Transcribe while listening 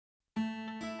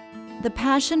The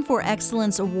Passion for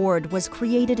Excellence Award was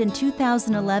created in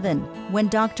 2011 when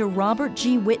Dr. Robert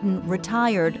G. Whitten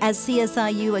retired as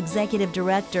CSIU Executive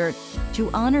Director to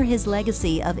honor his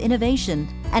legacy of innovation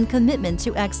and commitment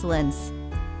to excellence.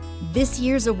 This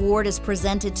year's award is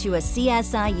presented to a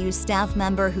CSIU staff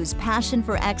member whose passion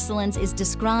for excellence is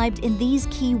described in these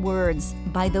key words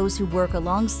by those who work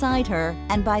alongside her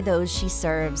and by those she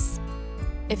serves.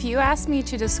 If you asked me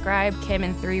to describe Kim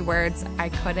in 3 words, I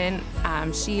couldn't.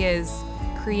 She is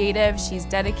creative, she's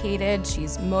dedicated,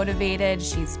 she's motivated,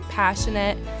 she's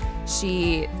passionate,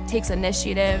 she takes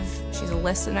initiative, she's a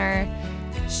listener,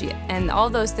 and all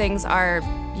those things are,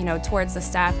 towards the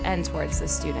staff and towards the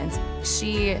students.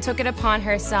 She took it upon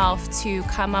herself to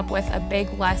come up with a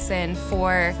big lesson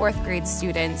for 4th grade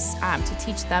students to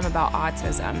teach them about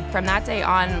autism. From that day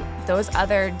on, those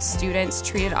other students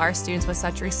treated our students with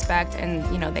such respect, and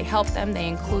they helped them, they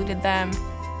included them.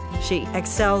 She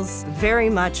excels very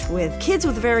much with kids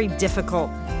with very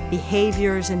difficult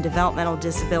behaviors and developmental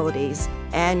disabilities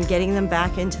and getting them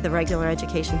back into the regular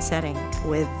education setting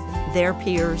with their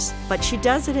peers. But she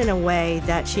does it in a way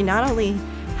that she not only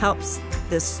helps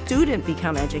the student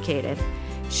become educated,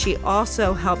 she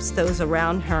also helps those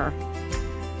around her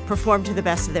perform to the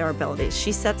best of their abilities.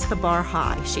 She sets the bar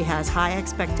high. She has high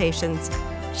expectations.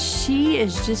 She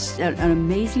is just an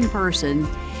amazing person.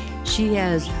 She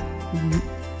has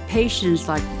patience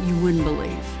like you wouldn't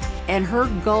believe. And her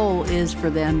goal is for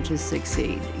them to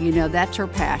succeed. That's her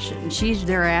passion. She's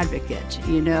their advocate.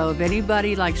 If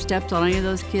anybody steps on any of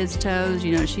those kids' toes,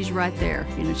 she's right there.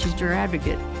 She's their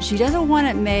advocate. She doesn't want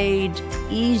it made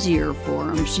easier for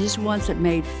them. She just wants it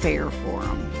made fair for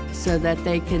them so that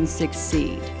they can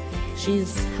succeed.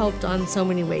 She's helped on so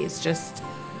many ways, just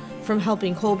from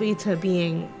helping Colby to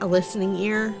being a listening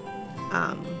ear,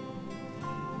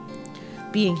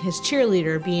 being his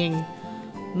cheerleader, being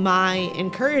my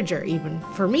encourager even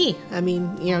for me.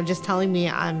 Just telling me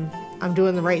I'm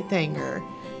doing the right thing, or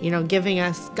giving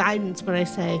us guidance when I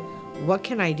say, what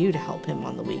can I do to help him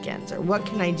on the weekends, or what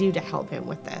can I do to help him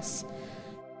with this?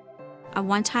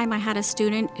 One time I had a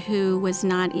student who was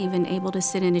not even able to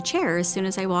sit in a chair. As soon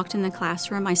as I walked in the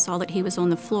classroom, I saw that he was on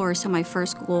the floor, so my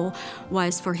first goal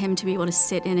was for him to be able to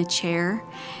sit in a chair.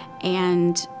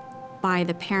 And by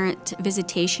the parent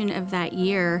visitation of that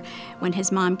year, when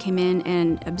his mom came in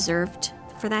and observed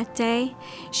for that day,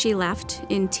 she left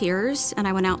in tears, and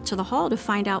I went out to the hall to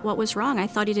find out what was wrong. I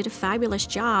thought he did a fabulous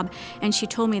job, and she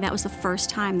told me that was the first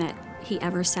time that he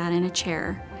ever sat in a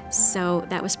chair. So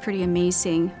that was pretty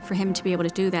amazing for him to be able to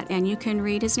do that. And you can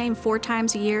read his name 4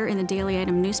 times a year in the Daily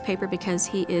Item newspaper because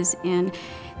he is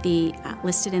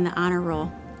listed in the honor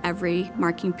roll every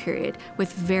marking period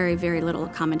with very, very little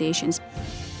accommodations.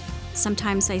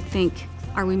 Sometimes I think,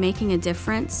 are we making a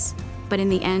difference? But in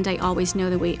the end, I always know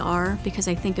that we are, because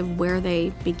I think of where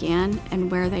they began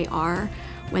and where they are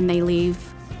when they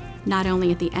leave, not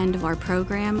only at the end of our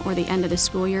program or the end of the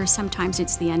school year, sometimes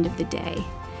it's the end of the day,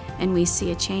 and we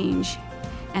see a change.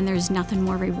 And there's nothing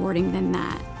more rewarding than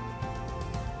that.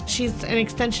 She's an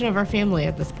extension of our family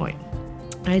at this point.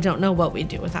 I don't know what we'd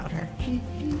do without her.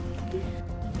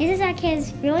 Mrs.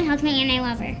 Atkins really helped me, and I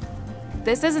love her.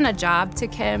 This isn't a job to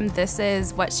Kim, this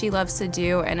is what she loves to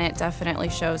do, and it definitely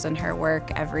shows in her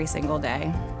work every single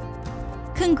day.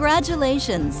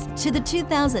 Congratulations to the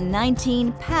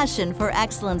 2019 Passion for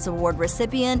Excellence Award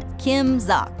recipient, Kim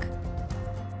Zoch.